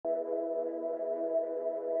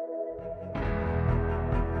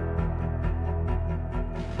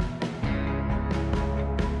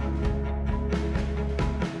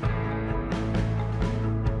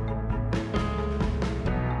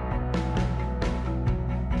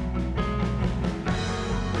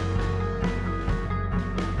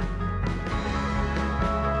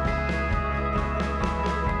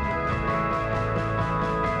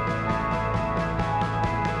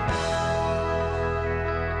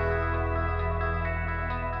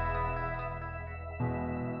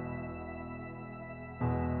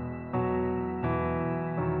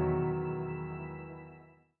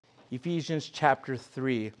Ephesians chapter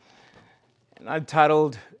 3. And I've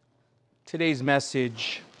titled today's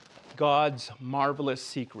message, God's Marvelous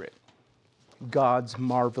Secret. God's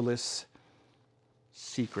Marvelous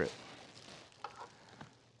Secret.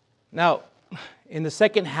 Now, in the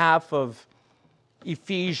second half of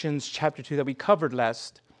Ephesians chapter 2 that we covered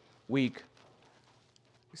last week,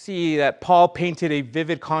 we see that Paul painted a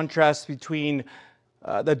vivid contrast between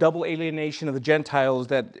the double alienation of the Gentiles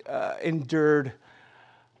that endured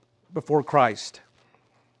before Christ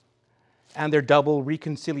and their double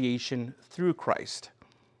reconciliation through Christ.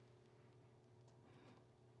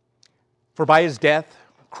 For by his death,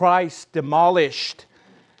 Christ demolished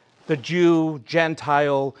the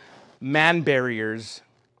Jew-Gentile man barriers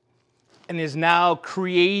and is now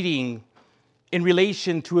creating, in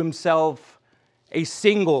relation to himself, a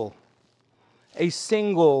single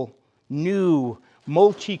new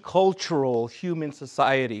multicultural human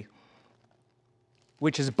society,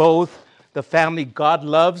 which is both the family God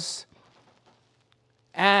loves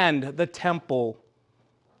and the temple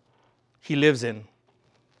he lives in.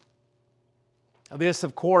 Now this,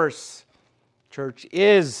 of course, church,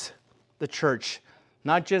 is the church.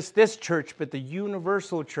 Not just this church, but the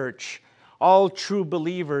universal church. All true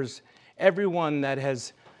believers, everyone that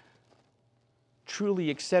has truly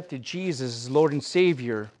accepted Jesus as Lord and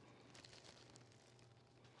Savior.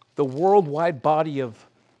 The worldwide body of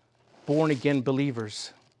born-again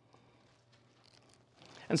believers.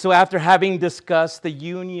 And so after having discussed the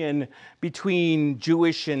union between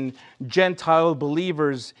Jewish and Gentile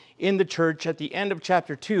believers in the church at the end of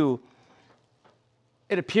chapter 2,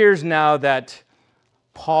 it appears now that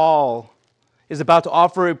Paul is about to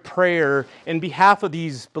offer a prayer in behalf of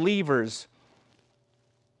these believers.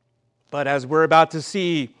 But as we're about to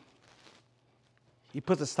see, he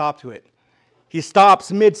puts a stop to it. He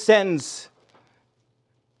stops mid-sentence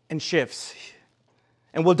and shifts.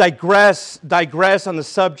 And will digress on the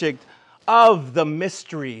subject of the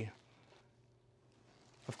mystery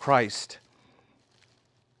of Christ.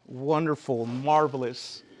 Wonderful,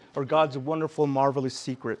 marvelous, or God's wonderful, marvelous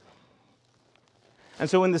secret. And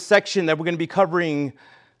so in the section that we're going to be covering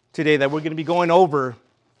today, that we're going to be going over,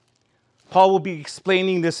 Paul will be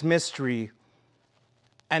explaining this mystery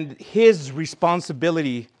and his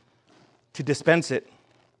responsibility to dispense it.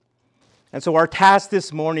 And so our task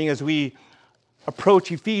this morning as we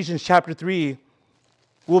approach Ephesians chapter 3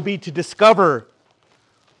 will be to discover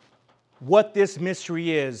what this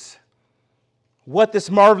mystery is, what this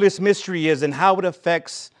marvelous mystery is, and how it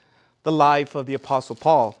affects the life of the Apostle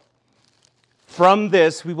Paul. From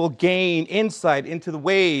this, we will gain insight into the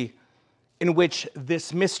way in which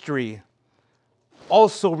this mystery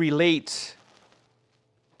also relates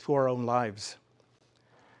to our own lives.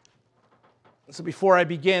 So before I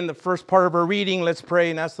begin the first part of our reading, let's pray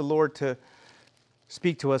and ask the Lord to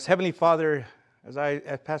speak to us. Heavenly Father, as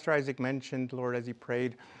Pastor Isaac mentioned, Lord, as he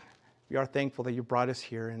prayed, we are thankful that you brought us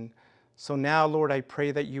here. And so now, Lord, I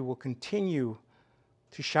pray that you will continue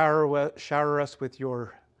to shower us with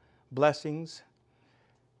your blessings.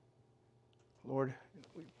 Lord,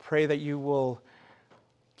 we pray that you will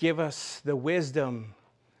give us the wisdom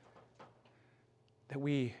that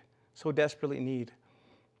we so desperately need.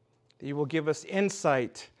 That you will give us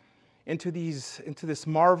insight into this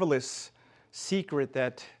marvelous secret,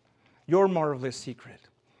 that your marvelous secret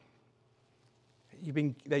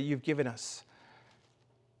that you've given us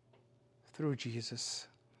through Jesus.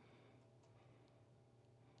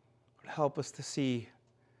 Help us to see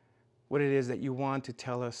what it is that you want to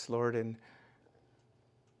tell us, Lord, and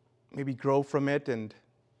maybe grow from it, and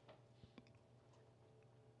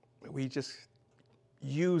we just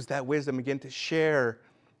use that wisdom again to share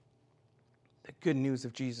the good news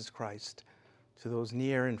of Jesus Christ to those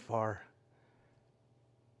near and far.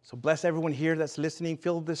 So bless everyone here that's listening.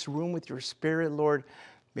 Fill this room with your Spirit, Lord.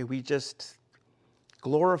 May we just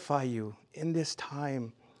glorify you in this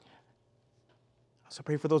time. I also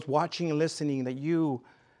pray for those watching and listening that you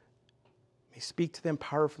may speak to them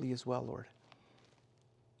powerfully as well, Lord.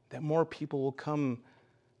 That more people will come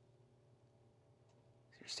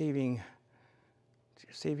to your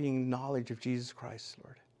saving knowledge of Jesus Christ,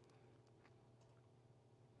 Lord.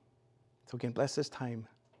 So again, bless this time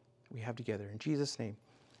we have together. In Jesus' name,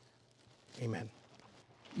 amen.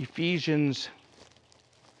 Ephesians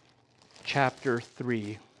chapter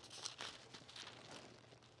 3,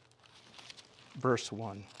 verse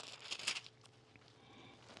 1.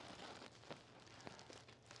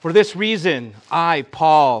 For this reason, I,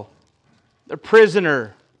 Paul, the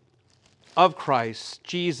prisoner of Christ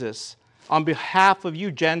Jesus, on behalf of you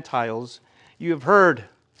Gentiles, you have heard,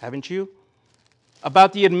 haven't you,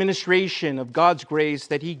 about the administration of God's grace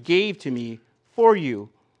that he gave to me for you.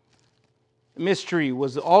 mystery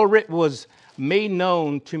was made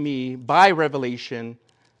known to me by revelation,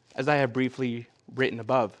 as I have briefly written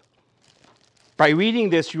above. By reading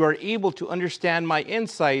this, you are able to understand my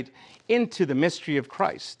insight into the mystery of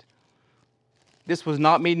Christ. This was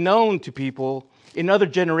not made known to people in other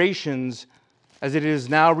generations, as it is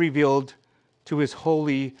now revealed to his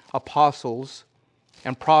holy apostles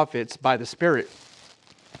and prophets by the Spirit.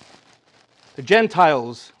 The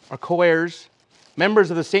Gentiles are co-heirs,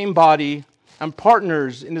 members of the same body, and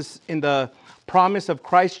partners in the promise of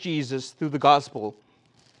Christ Jesus through the gospel.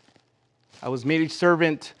 I was made a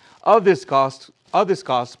servant of this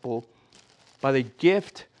gospel by the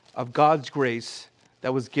gift of God's grace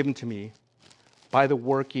that was given to me by the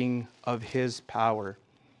working of his power.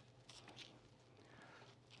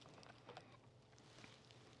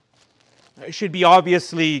 It should be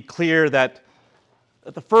obviously clear that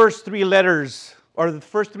the first three letters, or the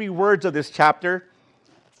first three words of this chapter,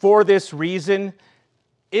 for this reason,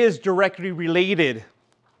 is directly related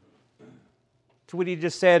to what he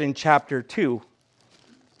just said in chapter 2.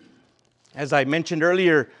 As I mentioned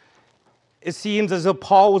earlier, it seems as though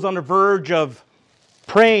Paul was on the verge of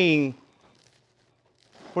praying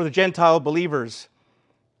for the Gentile believers,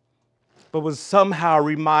 but was somehow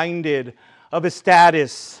reminded of his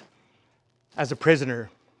status as a prisoner.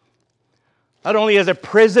 Not only as a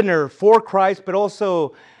prisoner for Christ, but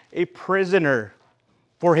also a prisoner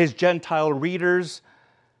for his Gentile readers,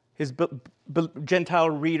 his Gentile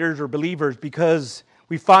readers or believers, because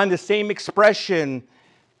we find the same expression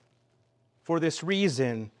for this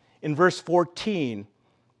reason in verse 14.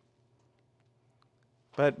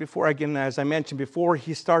 But before, again, as I mentioned before,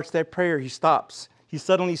 he starts that prayer, he stops. He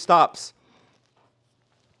suddenly stops.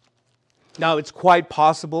 Now, it's quite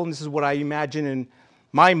possible, and this is what I imagine in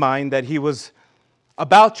my mind, that he was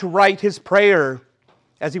about to write his prayer.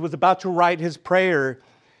 As he was about to write his prayer,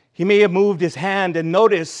 he may have moved his hand and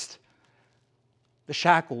noticed the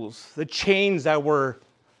shackles, the chains that were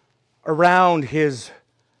around his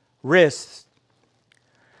wrists.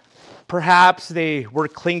 Perhaps they were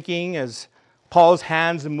clinking as Paul's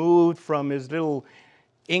hands moved from his little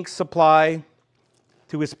ink supply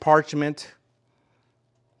to his parchment.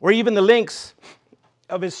 Or even the links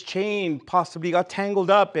of his chain possibly got tangled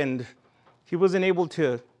up and he wasn't able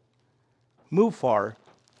to move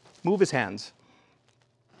his hands.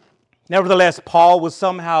 Nevertheless, Paul was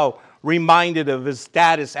somehow reminded of his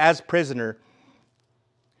status as prisoner,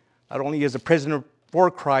 not only as a prisoner for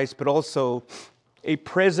Christ, but also a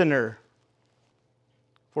prisoner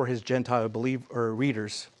for his Gentile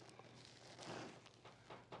readers.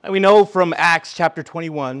 And we know from Acts chapter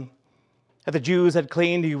 21 that the Jews had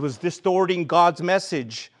claimed he was distorting God's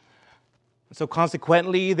message. So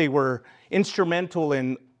consequently, they were instrumental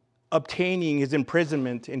in obtaining his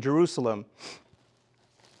imprisonment in Jerusalem.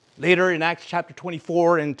 Later in Acts chapter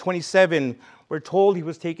 24 and 27, we're told he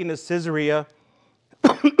was taken to Caesarea,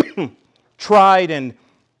 tried and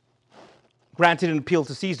granted an appeal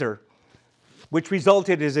to Caesar, which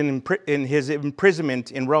resulted in his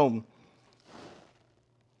imprisonment in Rome.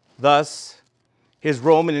 Thus, his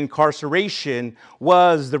Roman incarceration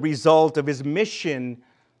was the result of his mission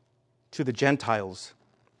to the Gentiles.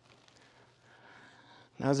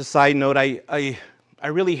 Now, as a side note, I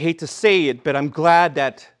really hate to say it, but I'm glad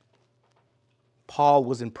that Paul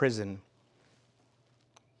was in prison.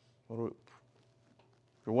 If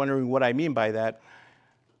you're wondering what I mean by that,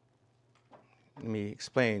 let me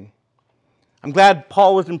explain. I'm glad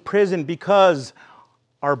Paul was in prison because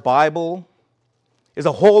our Bible is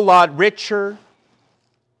a whole lot richer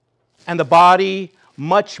and the body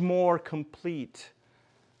much more complete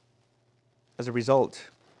as a result.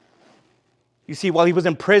 You see, while he was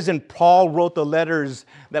in prison, Paul wrote the letters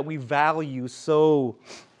that we value so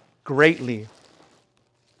greatly.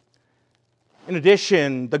 In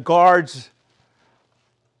addition, the guards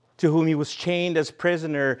to whom he was chained as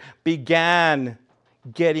prisoner began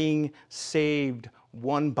getting saved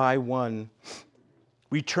one by one,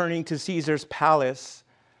 returning to Caesar's palace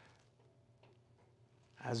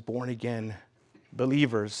as born-again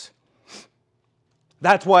believers.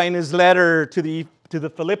 That's why in his letter to the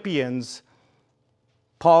Philippians,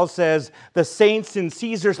 Paul says, "The saints in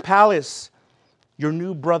Caesar's palace, your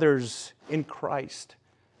new brothers in Christ,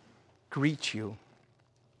 greet you."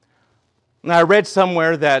 Now, I read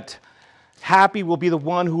somewhere that happy will be the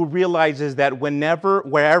one who realizes that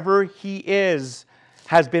wherever he is,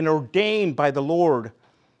 has been ordained by the Lord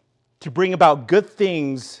to bring about good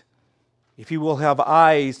things, if he will have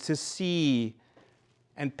eyes to see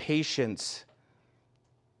and patience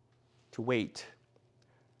to wait.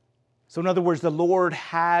 So in other words, the Lord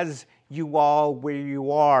has you all where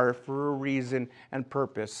you are for a reason and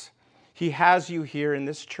purpose. He has you here in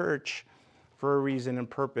this church for a reason and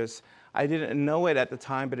purpose. I didn't know it at the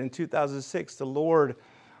time, but in 2006, the Lord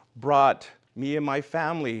brought me and my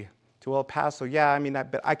family to El Paso. Yeah, I mean,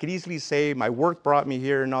 I could easily say my work brought me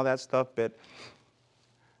here and all that stuff, but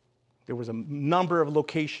there was a number of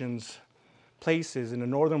locations, places in the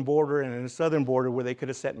northern border and in the southern border where they could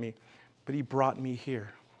have sent me, but He brought me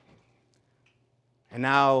here. And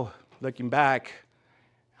now, looking back,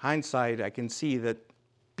 hindsight, I can see that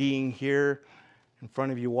being here in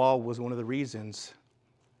front of you all was one of the reasons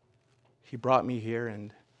He brought me here,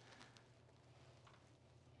 and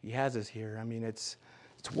He has us here. I mean, it's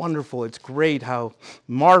wonderful. It's great how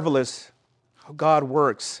marvelous how God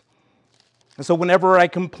works. And so whenever I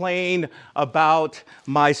complain about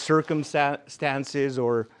my circumstances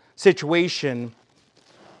or situation,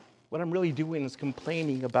 what I'm really doing is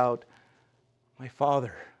complaining about my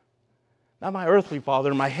Father. Not my earthly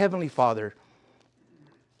Father, my heavenly Father.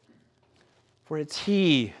 For it's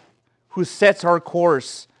He who sets our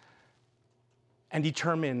course and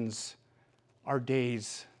determines our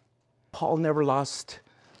days. Paul never lost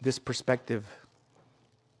this perspective.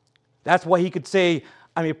 That's why he could say,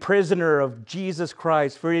 I'm a prisoner of Jesus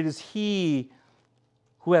Christ, for it is He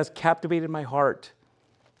who has captivated my heart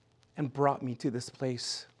and brought me to this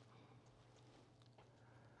place.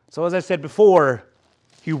 So as I said before,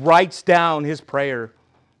 he writes down his prayer.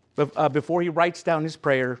 But before he writes down his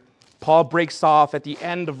prayer, Paul breaks off at the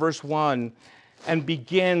end of verse 1 and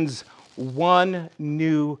begins one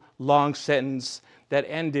new long sentence that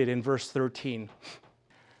ended in verse 13.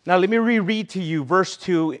 Now let me reread to you verse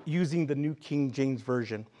 2 using the New King James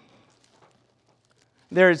Version.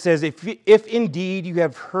 There it says, if indeed you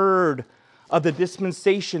have heard of the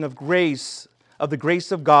dispensation of grace, of the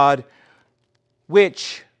grace of God,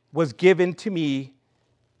 which was given to me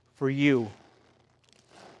for you.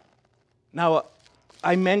 Now,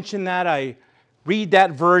 I mention that, I read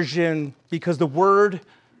that version because the word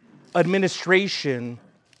administration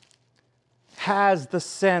has the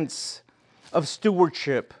sense of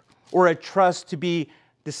stewardship or a trust to be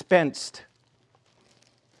dispensed.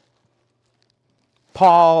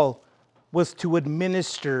 Paul was to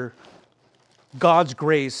administer God's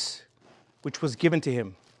grace, which was given to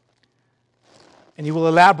him. And he will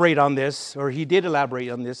elaborate on this, or he did elaborate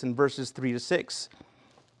on this in verses 3 to 6.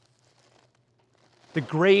 The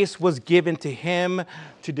grace was given to him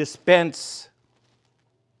to dispense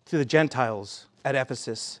to the Gentiles at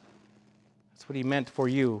Ephesus. That's what he meant for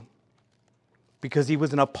you. Because he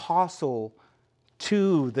was an apostle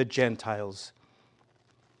to the Gentiles.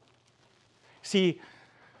 See,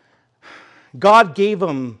 God gave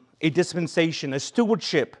him a dispensation, a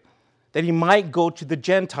stewardship, that he might go to the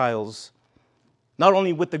Gentiles, not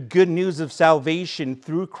only with the good news of salvation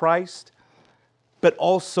through Christ, but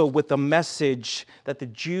also with the message that the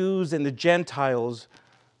Jews and the Gentiles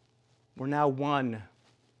were now one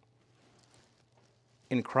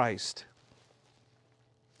in Christ.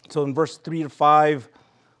 So in verse 3 to 5,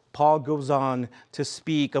 Paul goes on to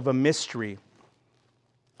speak of a mystery,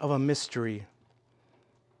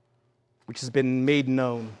 which has been made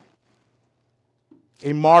known.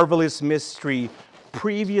 A marvelous mystery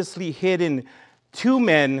previously hidden to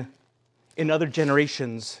men in other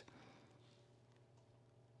generations.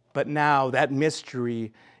 But now that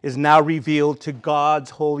mystery is now revealed to God's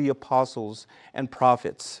holy apostles and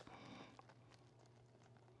prophets.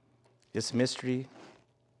 This mystery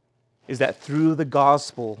is that through the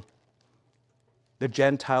gospel, the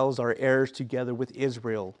Gentiles are heirs together with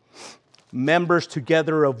Israel, members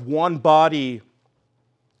together of one body,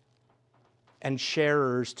 and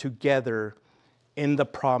sharers together in the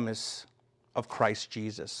promise of Christ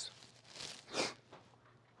Jesus.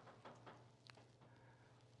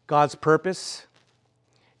 God's purpose,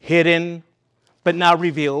 hidden but now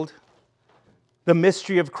revealed, the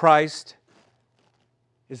mystery of Christ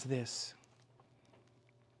is this,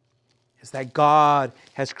 is that God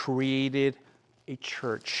has created a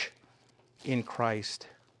church in Christ,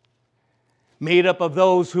 made up of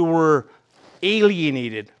those who were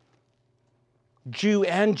alienated, Jew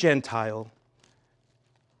and Gentile,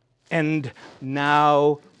 and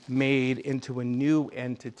now made into a new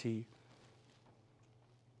entity.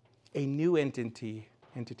 A new entity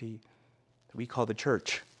that we call the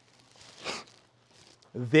church.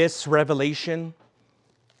 This revelation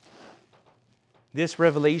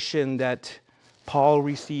that Paul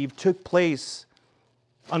received took place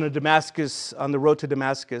on the road to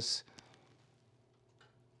Damascus.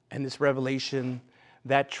 And this revelation,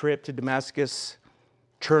 that trip to Damascus,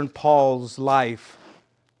 turned Paul's life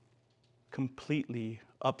completely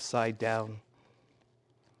upside down.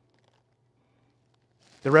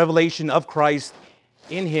 The revelation of Christ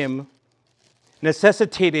in him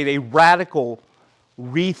necessitated a radical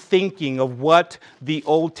rethinking of what the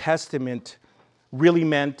Old Testament really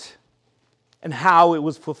meant and how it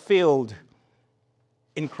was fulfilled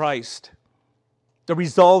in Christ. The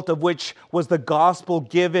result of which was the gospel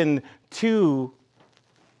given to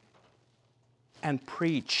and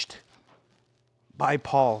preached by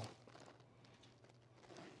Paul.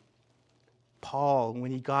 Paul,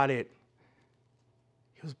 when he got it,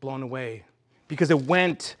 he was blown away because it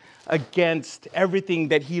went against everything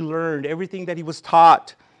that he learned, everything that he was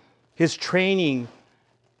taught, his training,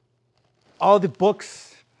 all the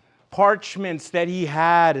books, parchments that he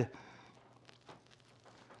had.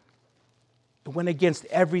 It went against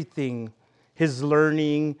everything, his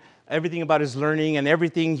learning, everything about his learning and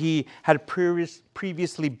everything he had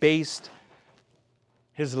previously based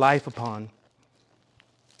his life upon.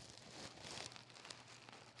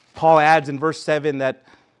 Paul adds in verse 7 that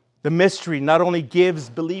the mystery not only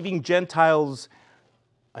gives believing Gentiles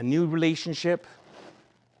a new relationship,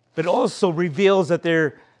 but also reveals that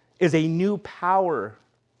there is a new power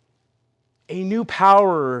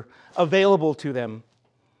available to them.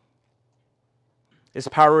 This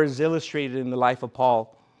power is illustrated in the life of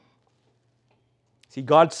Paul. See,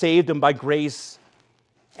 God saved him by grace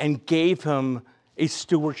and gave him a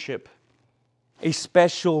stewardship, a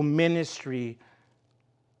special ministry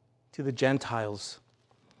to the Gentiles.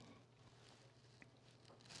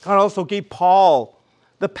 God also gave Paul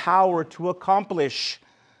the power to accomplish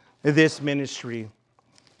this ministry.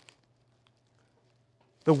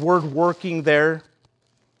 The word working there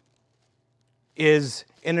is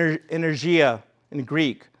energia in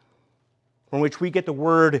Greek, from which we get the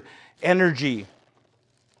word energy.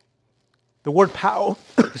 The word power,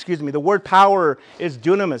 the word power is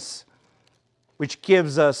dunamis, which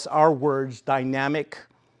gives us our words dynamic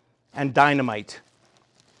and dynamite.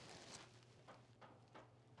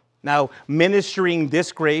 Now, ministering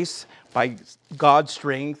this grace by God's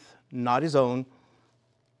strength, not his own,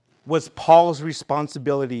 was Paul's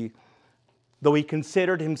responsibility, though he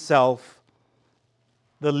considered himself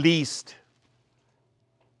the least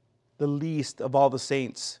of all the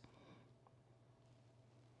saints.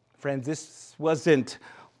 Friends, this wasn't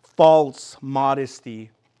false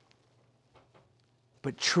modesty,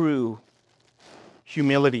 but true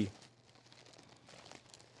humility.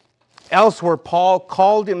 Elsewhere, Paul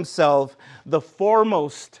called himself the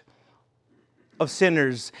foremost of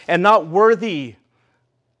sinners and not worthy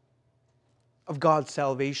of God's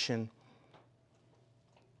salvation.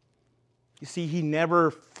 You see, he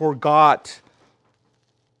never forgot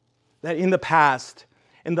that in the past,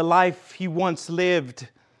 in the life he once lived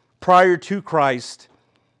prior to Christ,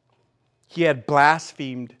 he had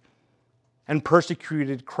blasphemed and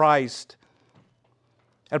persecuted Christ,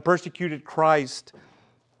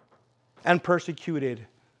 and persecuted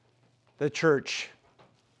the church.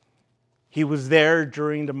 He was there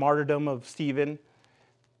during the martyrdom of Stephen,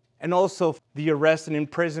 and also the arrest and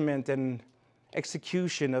imprisonment and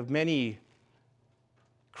execution of many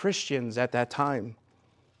Christians at that time.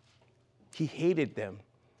 He hated them.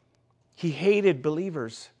 He hated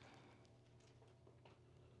believers.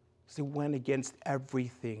 He went against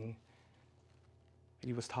everything that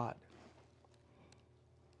he was taught.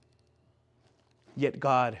 Yet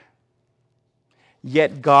God,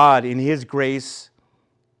 in his grace,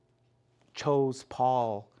 chose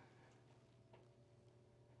Paul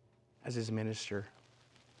as his minister.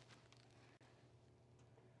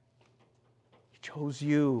 He chose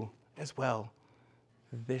you as well.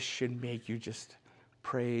 This should make you just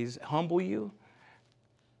humble you,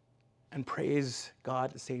 and praise God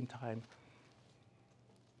at the same time.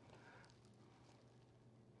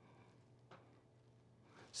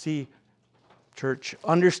 See, church,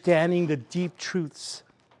 understanding the deep truths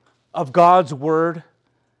of God's word,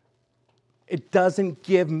 it doesn't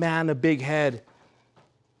give man a big head.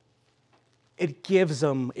 It gives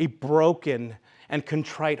him a broken and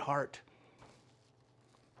contrite heart.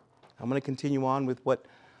 I'm going to continue on with what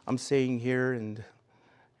I'm saying here and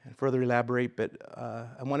further elaborate, but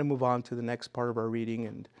I want to move on to the next part of our reading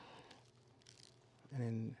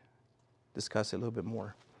and discuss it a little bit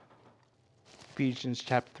more. Ephesians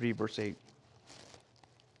chapter 3, verse 8.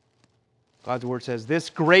 God's word says, "This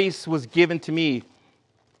grace was given to me,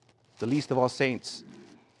 the least of all saints,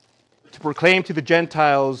 to proclaim to the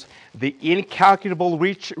Gentiles the incalculable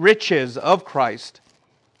riches of Christ,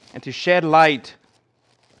 and to shed light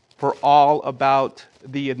for all about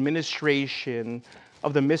the administration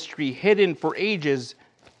of the mystery hidden for ages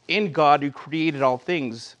in God who created all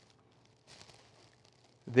things.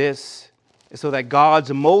 This is so that God's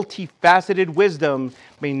multifaceted wisdom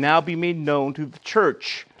may now be made known to the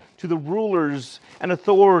church, to the rulers and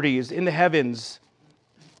authorities in the heavens.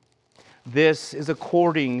 This is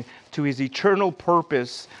according to his eternal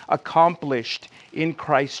purpose accomplished in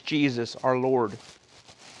Christ Jesus our Lord.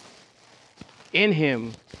 In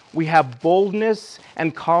him we have boldness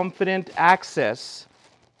and confident access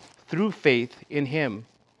through faith in him.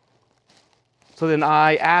 So then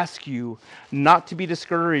I ask you not to be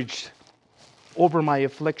discouraged over my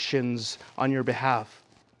afflictions on your behalf,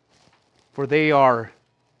 for they are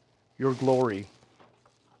your glory.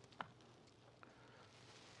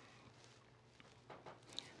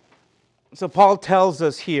 So Paul tells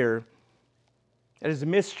us here that his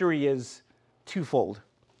mystery is twofold.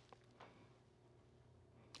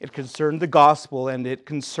 It concerned the gospel and it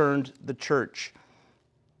concerned the church.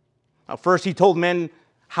 Now, first he told men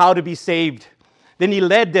how to be saved. Then he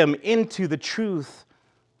led them into the truth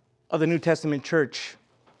of the New Testament church.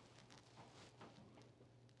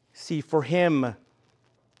 See, for him,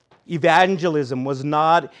 evangelism was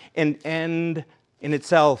not an end in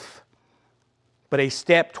itself, but a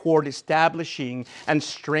step toward establishing and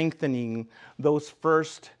strengthening those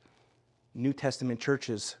first New Testament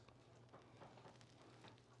churches.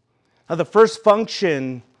 Now, the first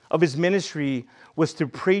function of his ministry was to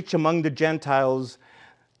preach among the Gentiles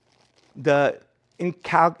the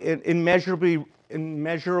immeasurable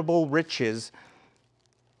riches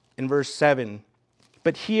in verse 7.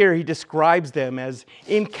 But here he describes them as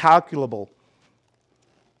incalculable.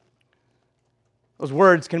 Those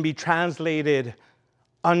words can be translated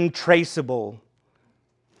untraceable,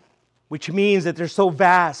 which means that they're so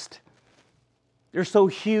vast, they're so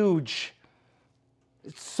huge,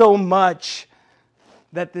 it's so much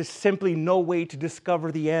that there's simply no way to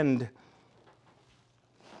discover the end.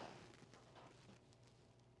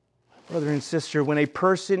 Brother and sister, when a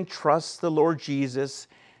person trusts the Lord Jesus,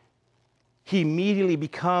 he immediately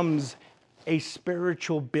becomes a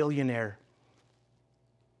spiritual billionaire.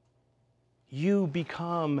 You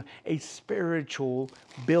become a spiritual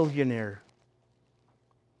billionaire.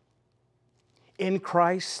 In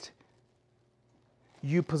Christ,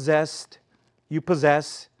 you possess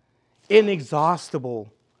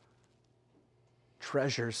inexhaustible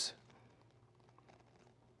treasures.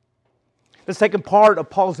 The second part of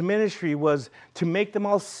Paul's ministry was to make them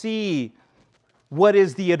all see what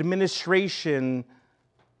is the administration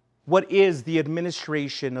of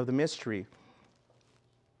the mystery.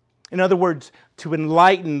 In other words, to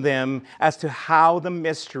enlighten them as to how the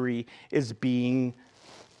mystery is being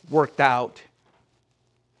worked out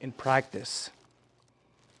in practice.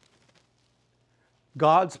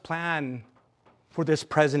 God's plan for this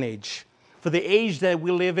present age, for the age that we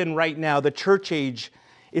live in right now, the church age,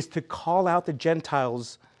 is to call out of the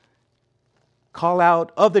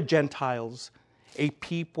Gentiles a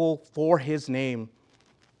people for his name,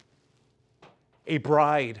 a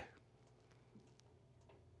bride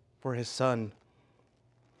for his son.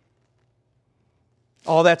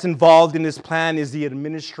 All that's involved in this plan is the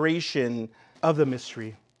administration of the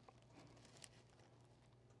mystery.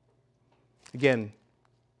 Again,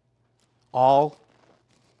 all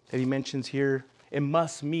that he mentions here, it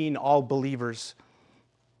must mean all believers.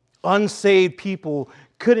 Unsaved people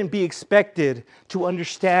couldn't be expected to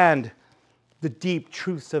understand the deep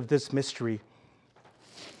truths of this mystery.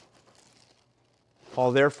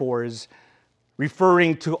 Paul, therefore, is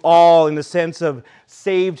referring to all in the sense of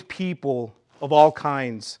saved people of all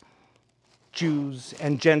kinds, Jews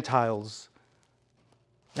and Gentiles.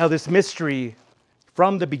 Now, this mystery,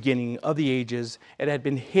 from the beginning of the ages, it had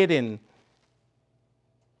been hidden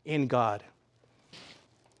in God.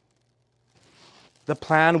 The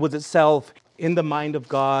plan was itself in the mind of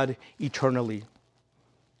God eternally.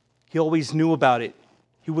 He always knew about it.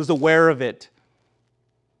 He was aware of it.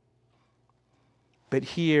 But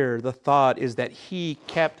here, the thought is that he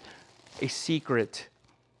kept a secret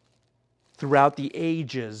throughout the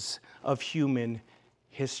ages of human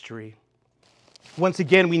history. Once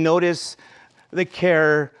again, we notice the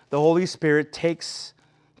care the Holy Spirit takes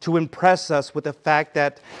to impress us with the fact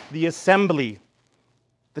that the assembly,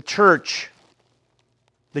 the church,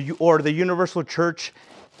 the universal church,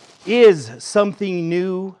 is something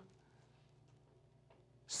new,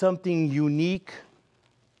 something unique,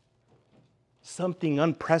 something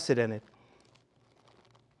unprecedented.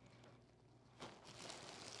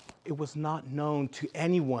 It was not known to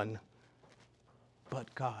anyone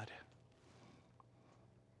but God.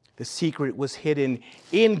 The secret was hidden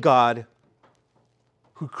in God,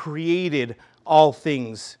 who created all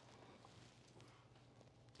things.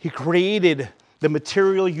 He created the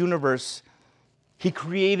material universe. He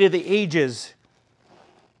created the ages.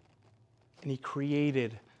 And he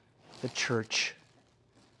created the church.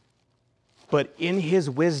 But in his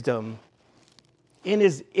wisdom, in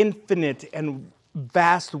his infinite and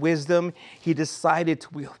vast wisdom, he decided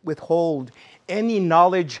to withhold any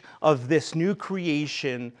knowledge of this new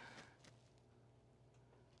creation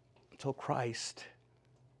until Christ,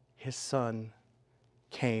 his Son,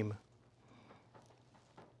 came.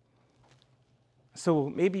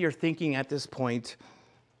 So maybe you're thinking at this point,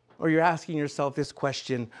 or you're asking yourself this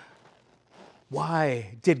question,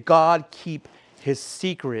 why did God keep his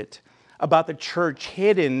secret about the church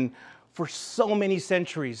hidden for so many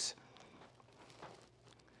centuries?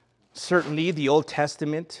 Certainly, the Old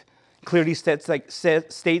Testament clearly states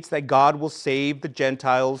that God will save the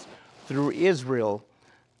Gentiles through Israel.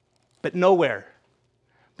 But nowhere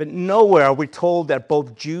are we told that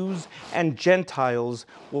both Jews and Gentiles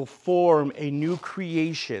will form a new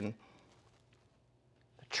creation,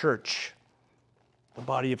 the church, the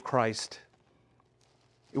body of Christ.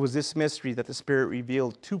 It was this mystery that the Spirit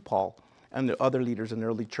revealed to Paul and the other leaders in the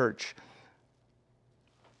early church.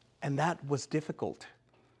 And that was difficult.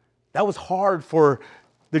 That was hard for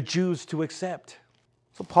the Jews to accept.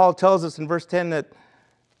 So Paul tells us in verse 10 that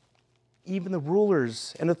even the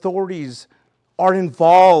rulers and authorities are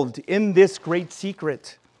involved in this great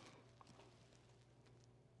secret.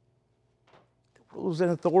 The rulers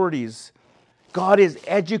and authorities. God is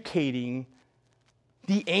educating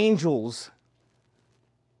the angels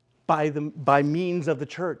by means of the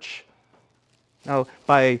church. Now,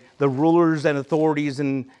 by the rulers and authorities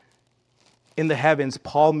in the heavens,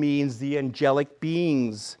 Paul means the angelic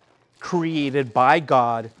beings created by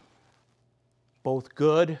God, both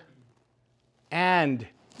good and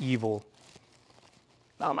evil.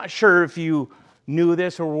 Now, I'm not sure if you knew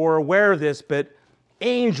this or were aware of this, but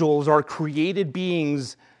angels are created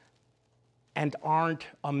beings and aren't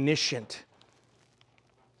omniscient.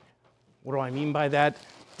 What do I mean by that?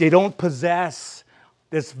 They don't possess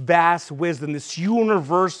this vast wisdom, this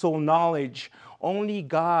universal knowledge. Only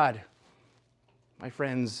God, my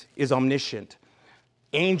friends, is omniscient.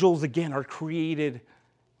 Angels, again, are created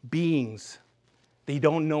beings. They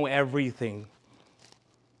don't know everything.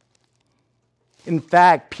 In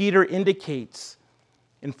fact, Peter indicates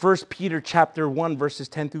in 1 Peter chapter 1, verses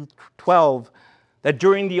 10 through 12, that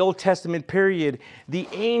during the Old Testament period, the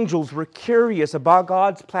angels were curious about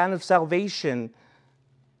God's plan of salvation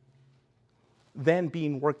then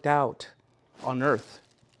being worked out on earth.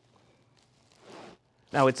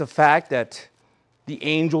 Now, it's a fact that the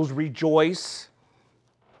angels rejoice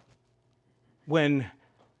when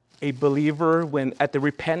a believer, when at the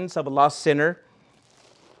repentance of a lost sinner.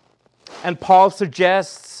 And Paul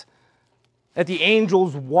suggests that the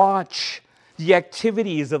angels watch the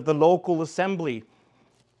activities of the local assembly.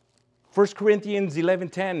 1 Corinthians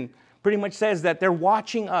 11:10 pretty much says that they're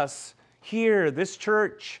watching us here, this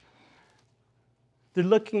church. They're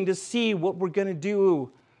looking to see what we're going to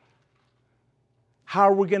do,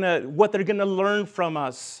 what they're going to learn from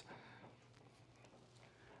us.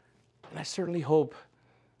 And I certainly hope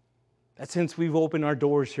that since we've opened our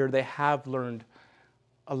doors here, they have learned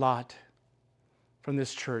a lot from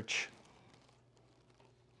this church.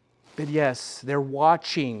 But yes, they're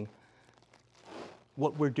watching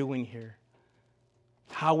what we're doing here,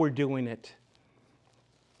 how we're doing it.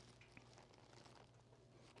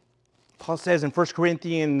 Paul says in 1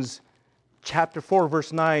 Corinthians chapter 4,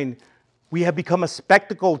 verse 9, we have become a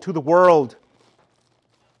spectacle to the world,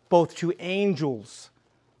 both to angels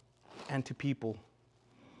and to people.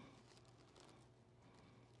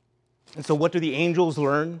 And so what do the angels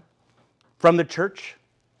learn from the church?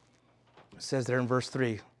 It says there in verse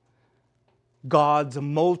 3, God's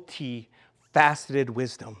multifaceted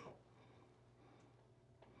wisdom.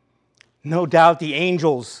 No doubt the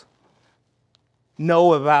angels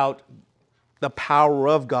know about the power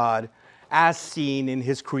of God as seen in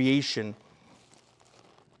his creation.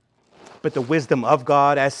 But the wisdom of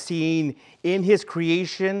God as seen in his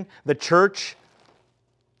creation, the church,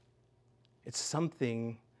 it's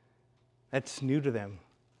something that's new to them.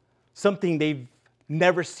 Something they've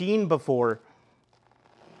never seen before.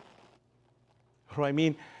 What do I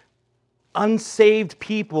mean? Unsaved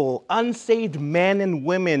people, unsaved men and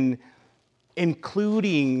women,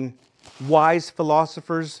 including wise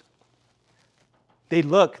philosophers, they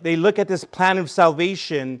look at this plan of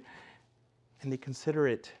salvation and they consider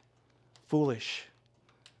it foolish.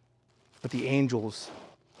 But the angels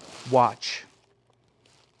watch.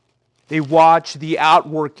 They watch the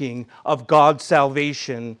outworking of God's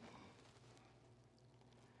salvation.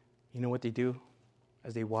 You know what they do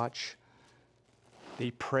as they watch?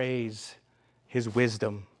 They praise his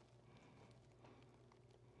wisdom.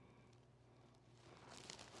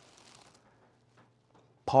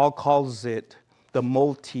 Paul calls it the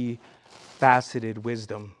multifaceted multifaceted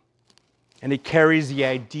wisdom. And it carries the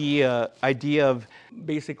idea of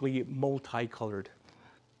basically multicolored.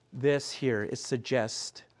 This here, it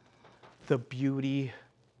suggests the beauty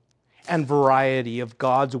and variety of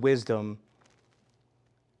God's wisdom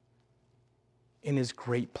in his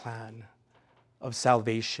great plan of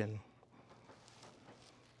salvation.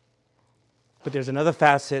 But there's another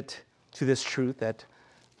facet to this truth that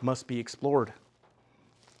must be explored.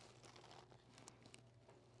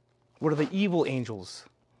 What are the evil angels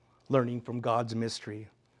learning from God's mystery?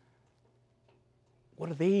 What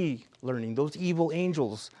are they learning, those evil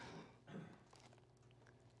angels?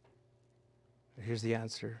 Here's the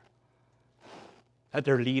answer. That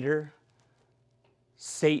their leader,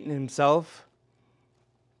 Satan himself,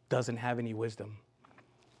 doesn't have any wisdom.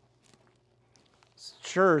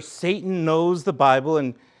 Sure, Satan knows the Bible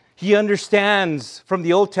and he understands from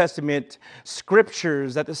the Old Testament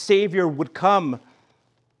scriptures that the Savior would come,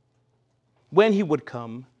 when he would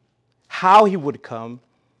come, how he would come,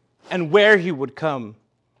 and where he would come.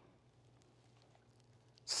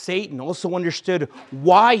 Satan also understood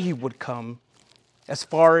why he would come as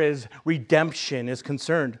far as redemption is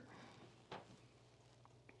concerned.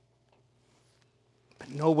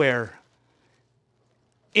 But nowhere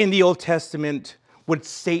in the Old Testament would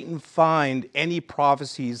Satan find any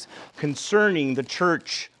prophecies concerning the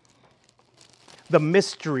church, the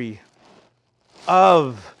mystery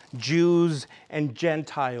of Jews and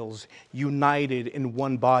Gentiles united in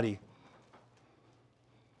one body.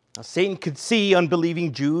 Now, Satan could see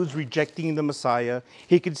unbelieving Jews rejecting the Messiah.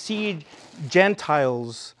 He could see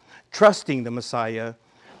Gentiles trusting the Messiah,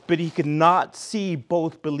 but he could not see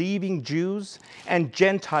both believing Jews and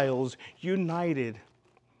Gentiles united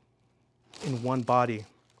in one body,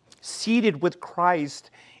 seated with Christ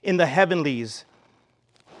in the heavenlies,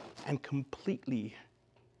 and completely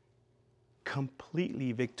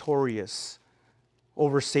victorious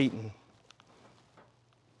over Satan.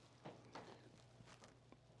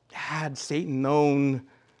 Had Satan known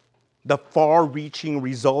the far-reaching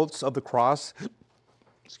results of the cross,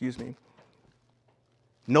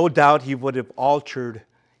 no doubt he would have altered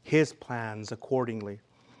his plans accordingly.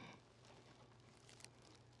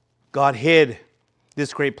 God hid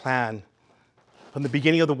this great plan from the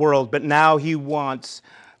beginning of the world, but now he wants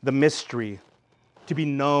the mystery to be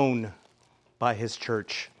known by his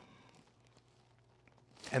church.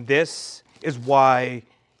 And this is why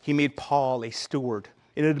he made Paul a steward,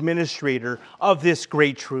 an administrator of this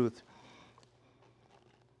great truth.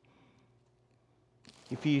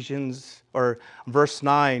 Ephesians, or verse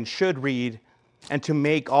 9, should read, "And to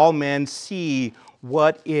make all men see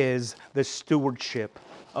what is the stewardship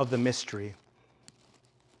of the mystery."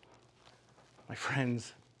 My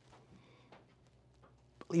friends,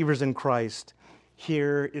 believers in Christ,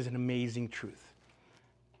 here is an amazing truth.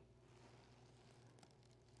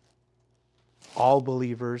 All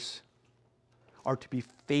believers are to be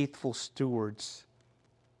faithful stewards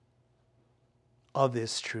of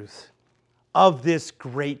this truth, of this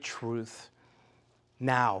great truth,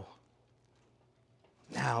 now,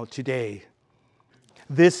 today.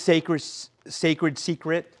 This sacred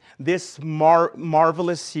secret, this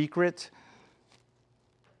marvelous secret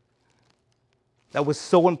that was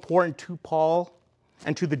so important to Paul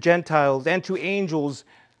and to the Gentiles and to angels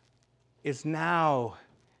is now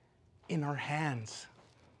in our hands.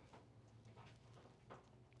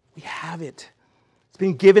 We have it. It's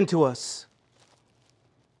been given to us.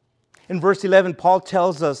 In verse 11, Paul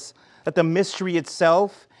tells us that the mystery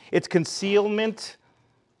itself, its concealment,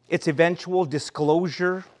 its eventual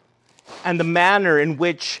disclosure, and the manner in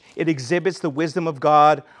which it exhibits the wisdom of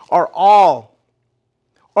God are all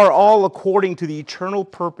according to the eternal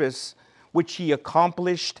purpose which he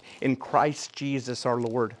accomplished in Christ Jesus our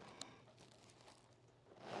Lord.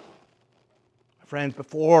 Friends,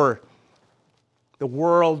 before the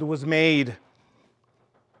world was made,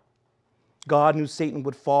 God knew Satan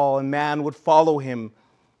would fall and man would follow him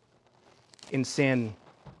in sin.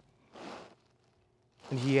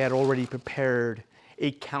 And he had already prepared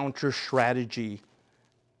a counter strategy,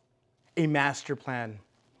 a master plan.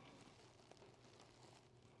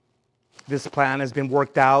 This plan has been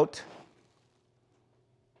worked out.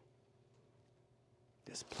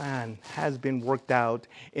 This plan has been worked out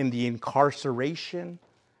in the incarceration,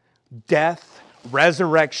 death,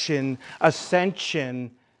 resurrection,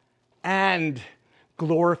 ascension, and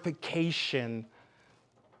glorification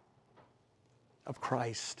of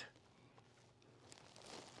Christ.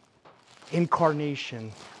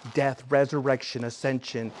 Incarnation, death, resurrection,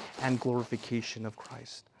 ascension, and glorification of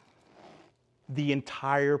Christ. The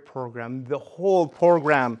entire program, the whole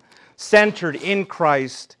program, centered in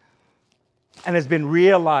Christ and has been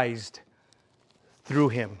realized through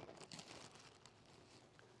him.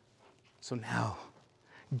 So now,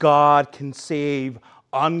 God can save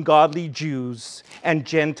ungodly Jews and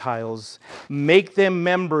Gentiles, make them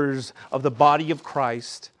members of the body of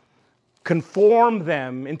Christ, conform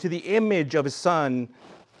them into the image of his Son,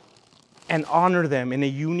 and honor them in a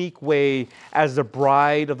unique way as the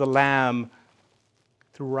bride of the Lamb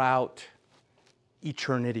throughout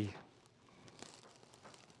eternity.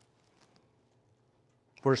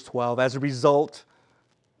 Verse 12, as a result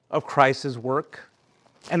of Christ's work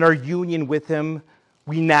and our union with him,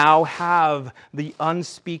 we now have the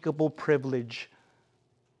unspeakable privilege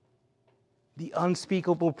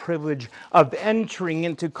of entering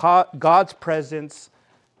into God's presence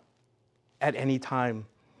at any time,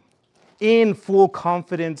 in full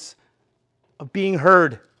confidence of being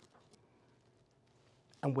heard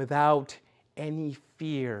and without any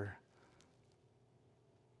fear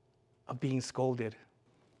of being scolded.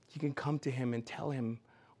 You can come to him and tell him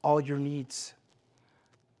all your needs,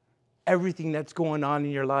 everything that's going on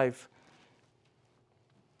in your life.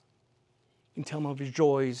 You can tell him of your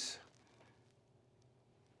joys.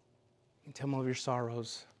 You can tell him of your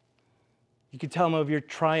sorrows. You can tell him of your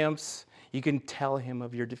triumphs. You can tell him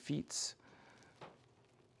of your defeats.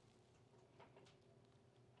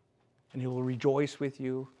 And he will rejoice with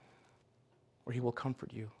you, or he will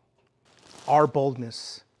comfort you. Our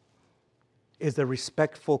boldness is the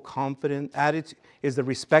respectful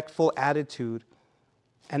attitude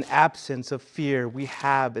and absence of fear we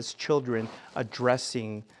have as children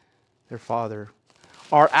addressing their Father.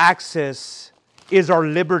 Our access is our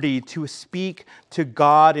liberty to speak to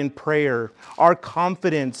God in prayer. Our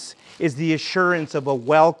confidence is the assurance of a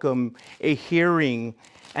welcome, a hearing,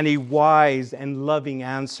 and a wise and loving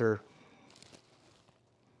answer.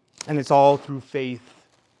 And it's all through faith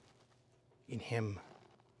in him.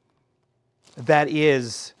 That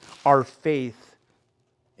is our faith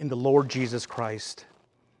in the Lord Jesus Christ.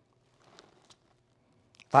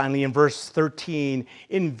 Finally, in verse 13,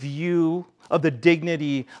 in view of the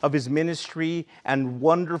dignity of his ministry and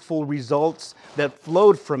wonderful results that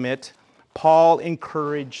flowed from it, Paul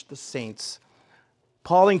encouraged the saints.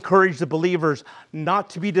 Paul encouraged the believers not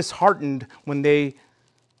to be disheartened when they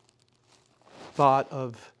thought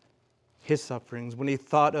of his sufferings, when they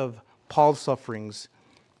thought of Paul's sufferings.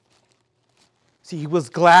 See, he was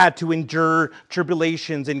glad to endure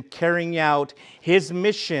tribulations in carrying out his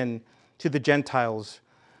mission to the Gentiles.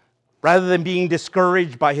 Rather than being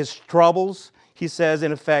discouraged by his troubles, he says,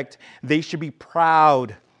 in effect, they should be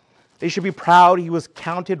proud. They should be proud he was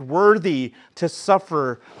counted worthy to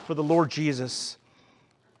suffer for the Lord Jesus.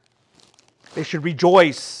 They should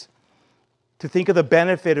rejoice to think of the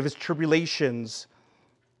benefit of his tribulations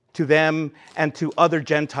to them and to other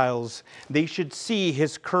Gentiles. They should see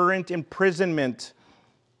his current imprisonment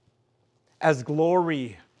as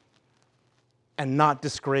glory and not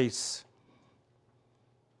disgrace.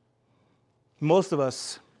 Most of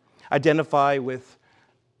us identify with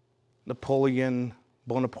Napoleon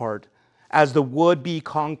Bonaparte as the would-be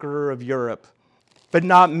conqueror of Europe, but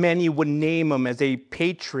not many would name him as a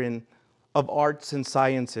patron of arts and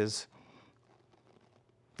sciences.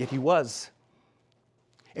 Yet he was.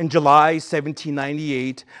 In July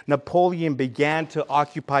 1798, Napoleon began to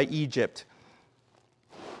occupy Egypt.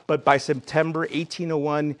 But by September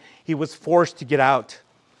 1801, he was forced to get out.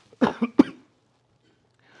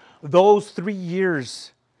 Those 3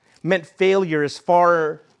 years meant failure as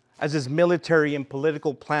far as his military and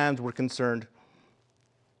political plans were concerned.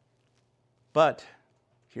 But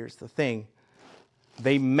here's the thing.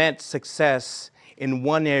 They meant success in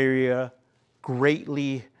one area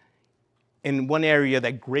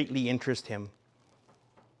that greatly interested him: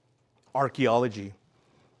 archaeology.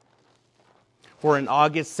 For in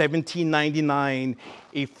August 1799,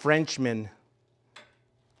 a Frenchman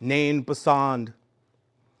named Besson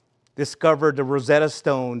discovered the Rosetta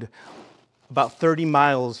Stone about 30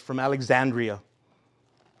 miles from Alexandria.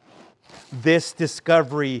 This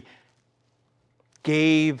discovery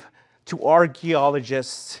gave to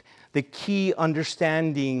archaeologists the key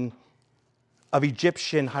understanding of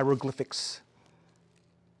Egyptian hieroglyphics.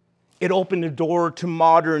 It opened the door to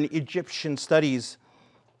modern Egyptian studies.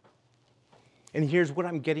 And here's what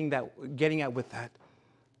I'm getting at with that.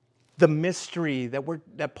 The mystery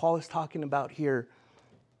that Paul is talking about here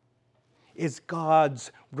is God's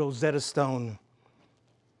Rosetta Stone.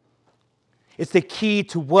 It's the key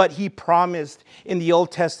to what he promised in the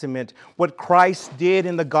Old Testament, what Christ did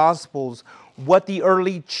in the Gospels, what the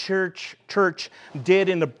early church did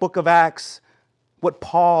in the book of Acts, what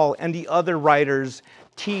Paul and the other writers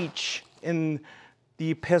teach in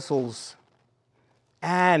the epistles,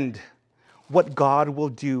 and what God will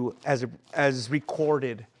do as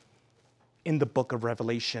recorded in the book of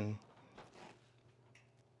Revelation.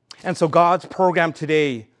 And so God's program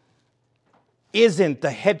today isn't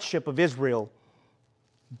the headship of Israel,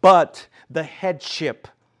 but the headship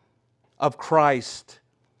of Christ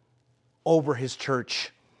over his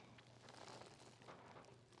church.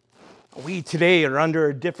 We today are under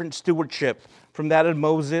a different stewardship from that of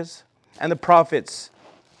Moses and the prophets,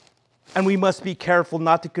 and we must be careful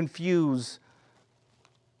not to confuse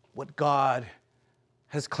what God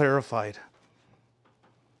has clarified.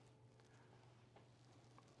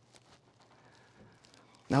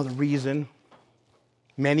 Now, the reason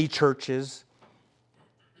many churches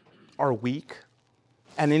are weak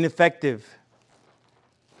and ineffective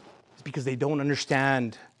is because they don't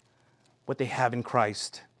understand what they have in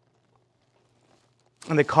Christ.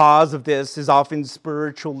 And the cause of this is often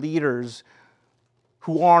spiritual leaders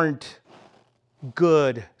who aren't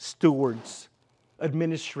good stewards,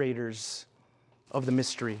 administrators of the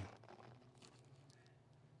mystery,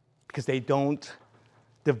 because they don't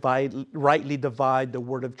rightly divide the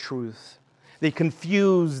word of truth. They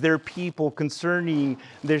confuse their people concerning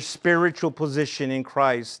their spiritual position in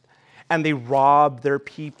Christ, and they rob their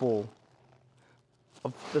people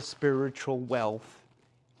of the spiritual wealth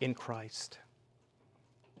in Christ.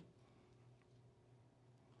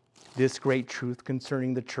 This great truth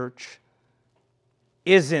concerning the church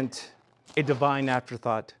isn't a divine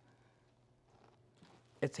afterthought.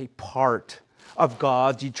 It's a part of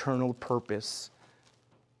God's eternal purpose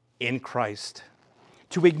in Christ.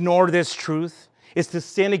 To ignore this truth is to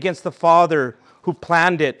sin against the Father who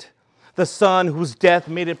planned it, the Son whose death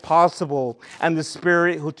made it possible, and the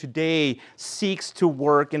Spirit who today seeks to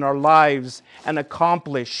work in our lives and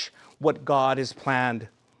accomplish what God has planned.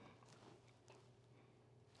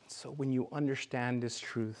 So when you understand this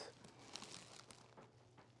truth,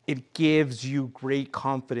 it gives you great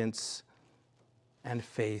confidence and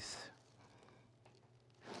faith.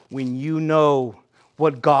 When you know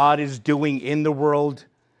what God is doing in the world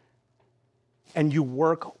and you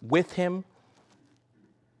work with him,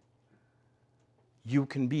 you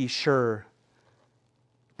can be sure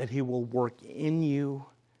that he will work in you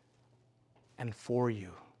and for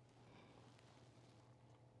you.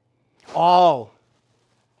 All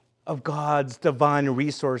of God's divine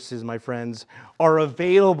resources, my friends, are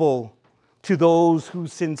available to those who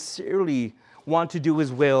sincerely want to do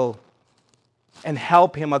his will and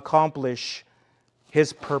help him accomplish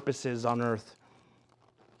his purposes on earth.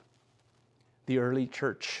 The early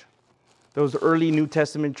church, those early New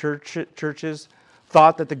Testament churches,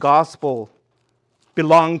 thought that the gospel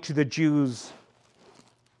belonged to the Jews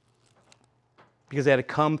because it had to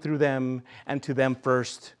come through them and to them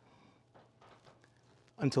first.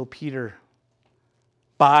 Until Peter,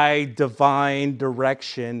 by divine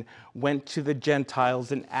direction, went to the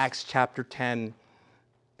Gentiles in Acts chapter 10.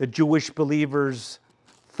 The Jewish believers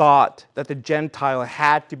thought that the Gentile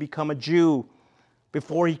had to become a Jew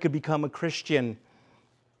before he could become a Christian.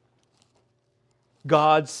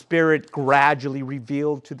 God's Spirit gradually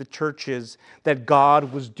revealed to the churches that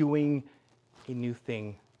God was doing a new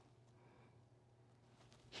thing.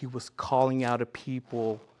 He was calling out a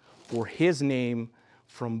people for his name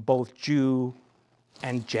from both Jew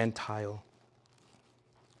and Gentile.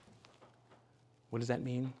 What does that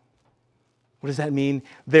mean? What does that mean?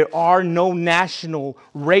 There are no national,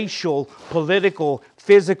 racial, political,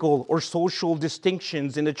 physical, or social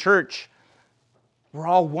distinctions in the church. We're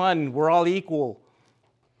all one. We're all equal.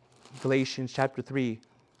 Galatians chapter 3,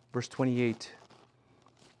 verse 28.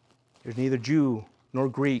 There's neither Jew nor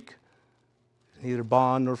Greek, neither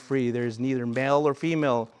bond nor free. There is neither male or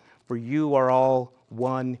female, for you are all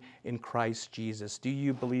one in Christ Jesus. Do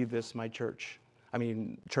you believe this, my church?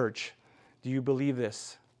 Church, do you believe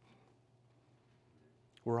this?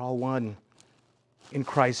 We're all one in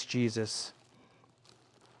Christ Jesus.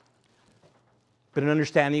 But an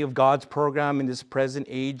understanding of God's program in this present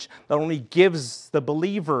age not only gives the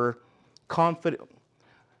believer confidence,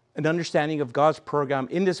 an understanding of God's program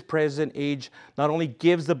in this present age not only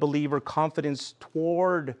gives the believer confidence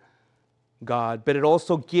toward God, but it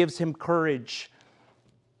also gives him courage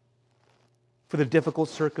for the difficult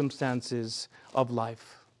circumstances of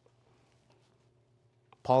life.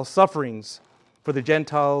 Paul's sufferings for the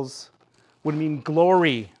Gentiles would mean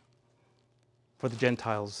glory for the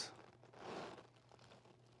Gentiles.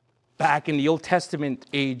 Back in the Old Testament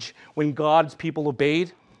age, when God's people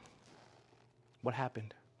obeyed, what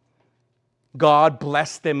happened? God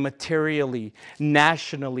blessed them materially,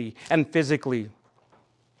 nationally, and physically.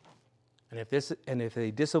 And if they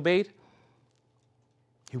disobeyed,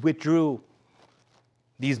 he withdrew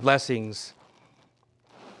these blessings.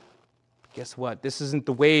 Guess what? This isn't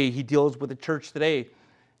the way he deals with the church today.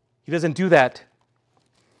 He doesn't do that.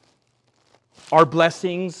 Our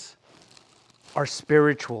blessings are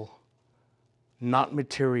spiritual, not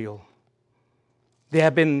material.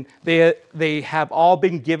 They have all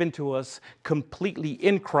been given to us completely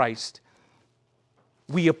in Christ.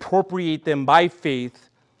 We appropriate them by faith.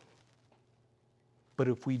 But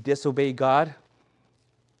if we disobey God,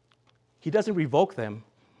 He doesn't revoke them.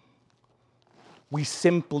 We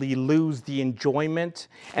simply lose the enjoyment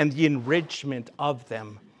and the enrichment of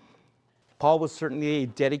them. Paul was certainly a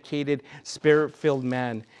dedicated, spirit-filled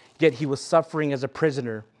man, yet he was suffering as a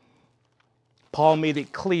prisoner. Paul made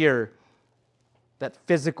it clear that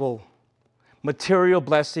physical, material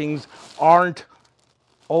blessings aren't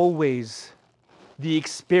always the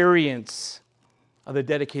experience of the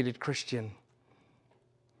dedicated Christian.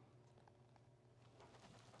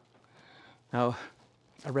 Now,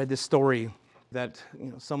 I read this story that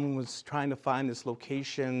someone was trying to find this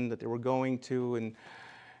location that they were going to, and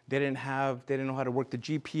they didn't know how to work the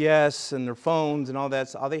GPS and their phones and all that.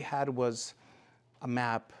 So all they had was a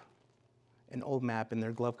map, an old map in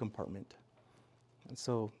their glove compartment. And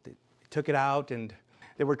so they took it out, and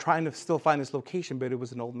they were trying to still find this location, but it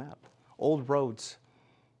was an old map, old roads.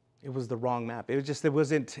 It was the wrong map. It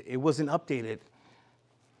wasn't updated.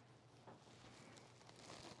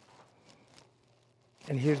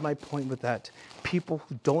 And here's my point with that. People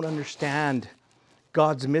who don't understand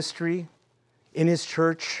God's mystery in His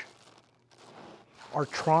church are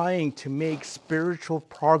trying to make spiritual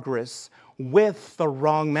progress with the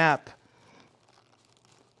wrong map.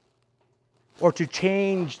 Or to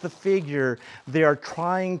change the figure they are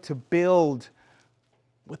trying to build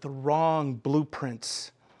with the wrong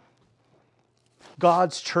blueprints.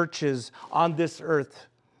 God's churches on this earth,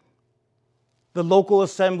 the local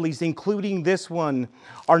assemblies, including this one,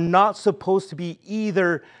 are not supposed to be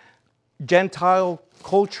either Gentile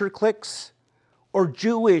culture cliques or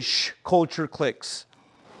Jewish culture cliques.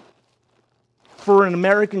 For an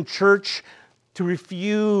American church to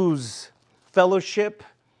refuse fellowship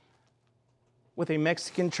with a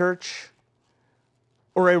Mexican church,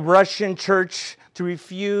 or a Russian church to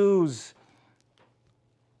refuse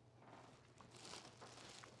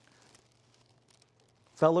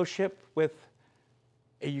fellowship with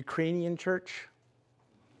a Ukrainian church,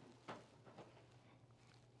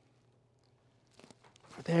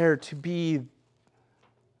 for that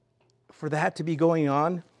to be going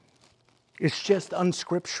on, it's just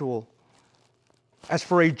unscriptural. As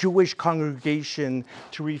for a Jewish congregation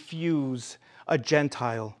to refuse a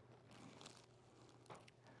Gentile,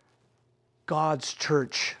 God's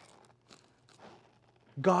church,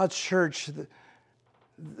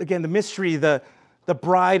 again, the mystery, the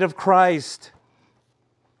bride of Christ,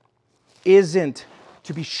 isn't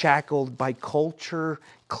to be shackled by culture,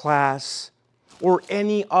 class, or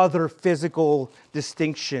any other physical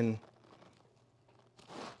distinction.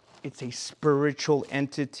 It's a spiritual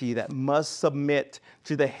entity that must submit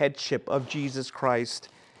to the headship of Jesus Christ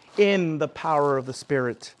in the power of the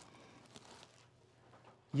Spirit.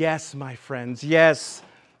 Yes, my friends, yes,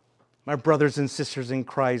 my brothers and sisters in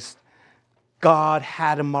Christ, God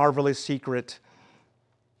had a marvelous secret,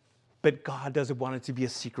 but God doesn't want it to be a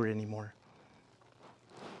secret anymore.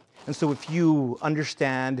 And so if you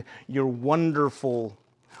understand your wonderful,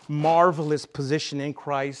 marvelous position in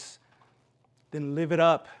Christ, then live it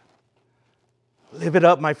up. Live it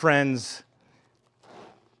up, my friends,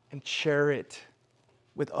 and share it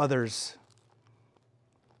with others.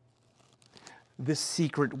 This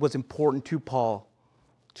secret was important to Paul,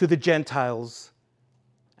 to the Gentiles,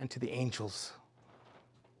 and to the angels.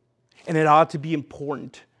 And it ought to be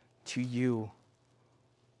important to you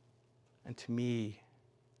and to me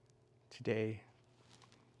today.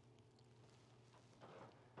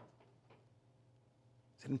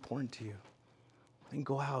 Is it important to you? Then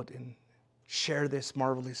go out and share this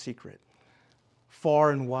marvelous secret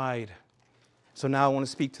far and wide. So now I want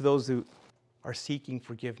to speak to those who are seeking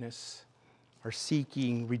forgiveness, are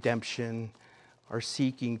seeking redemption, are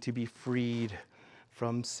seeking to be freed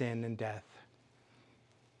from sin and death.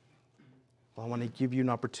 Well, I want to give you an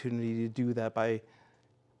opportunity to do that by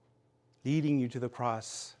leading you to the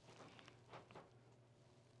cross,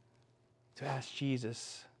 to ask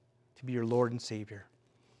Jesus to be your Lord and Savior,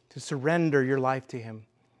 to surrender your life to Him.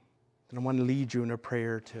 And I want to lead you in a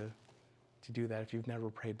prayer to do that if you've never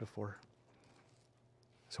prayed before.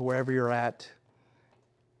 So wherever you're at,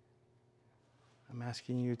 I'm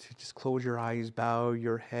asking you to just close your eyes, bow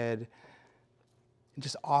your head, and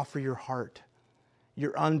just offer your heart,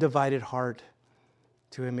 your undivided heart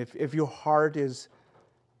to Him. If your heart is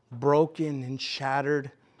broken and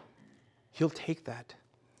shattered, He'll take that.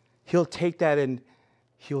 He'll take that and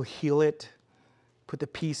He'll heal it, put the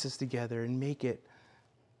pieces together, and make it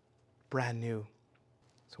brand new.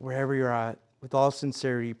 So wherever you're at, with all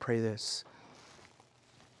sincerity, pray this.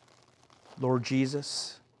 Lord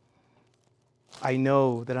Jesus, I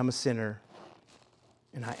know that I'm a sinner,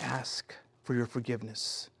 and I ask for your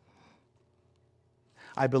forgiveness.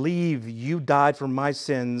 I believe you died for my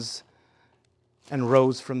sins and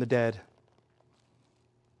rose from the dead.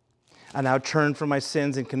 I now turn from my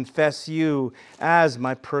sins and confess you as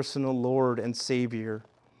my personal Lord and Savior.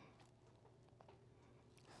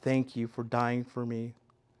 Thank you for dying for me.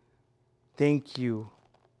 Thank you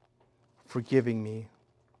for forgiving me.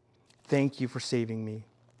 Thank you for saving me.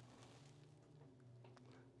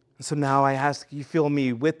 And so now I ask you fill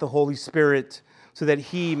me with the Holy Spirit so that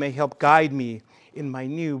He may help guide me in my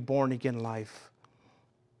new born-again life.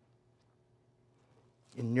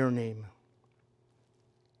 In your name,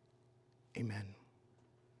 amen.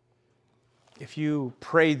 If you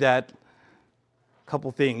prayed that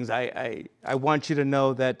couple things, I want you to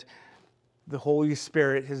know that the Holy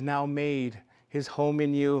Spirit has now made His home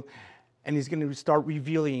in you, and He's going to start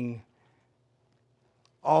revealing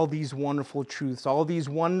all these wonderful truths, all these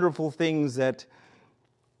wonderful things that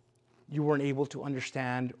you weren't able to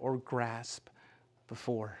understand or grasp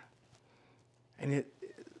before. And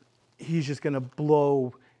He's just going to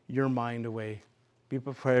blow your mind away. Be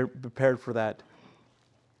prepared for that.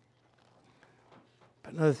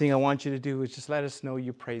 But another thing I want you to do is just let us know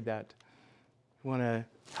you prayed that. We want to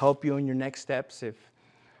help you in your next steps if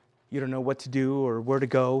you don't know what to do or where to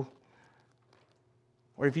go.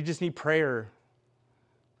 Or if you just need prayer,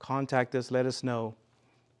 contact us, let us know.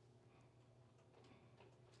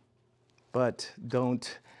 But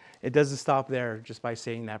it doesn't stop there just by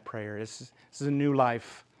saying that prayer. This is a new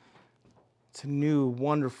life. It's a new,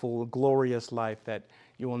 wonderful, glorious life that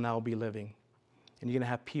you will now be living. And you're going to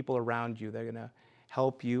have people around you that are going to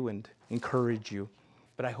help you and encourage you.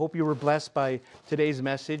 But I hope you were blessed by today's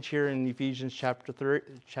message here in Ephesians chapter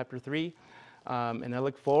 3. And I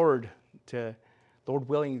look forward to, Lord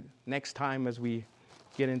willing, next time as we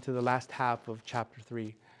get into the last half of chapter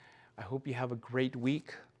 3. I hope you have a great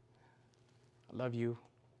week. I love you.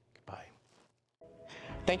 Goodbye.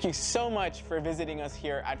 Thank you so much for visiting us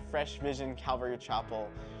here at Fresh Vision Calvary Chapel.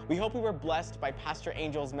 We hope you were blessed by Pastor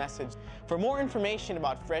Angel's message. For more information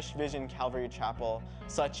about Fresh Vision Calvary Chapel,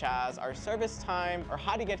 such as our service time or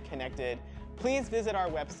how to get connected, please visit our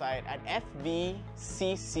website at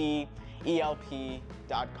FVCCELP.com.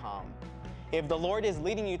 If the Lord is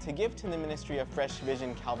leading you to give to the ministry of Fresh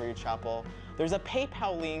Vision Calvary Chapel, there's a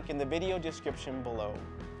PayPal link in the video description below.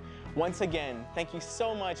 Once again, thank you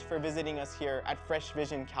so much for visiting us here at Fresh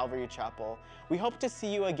Vision Calvary Chapel. We hope to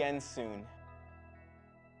see you again soon.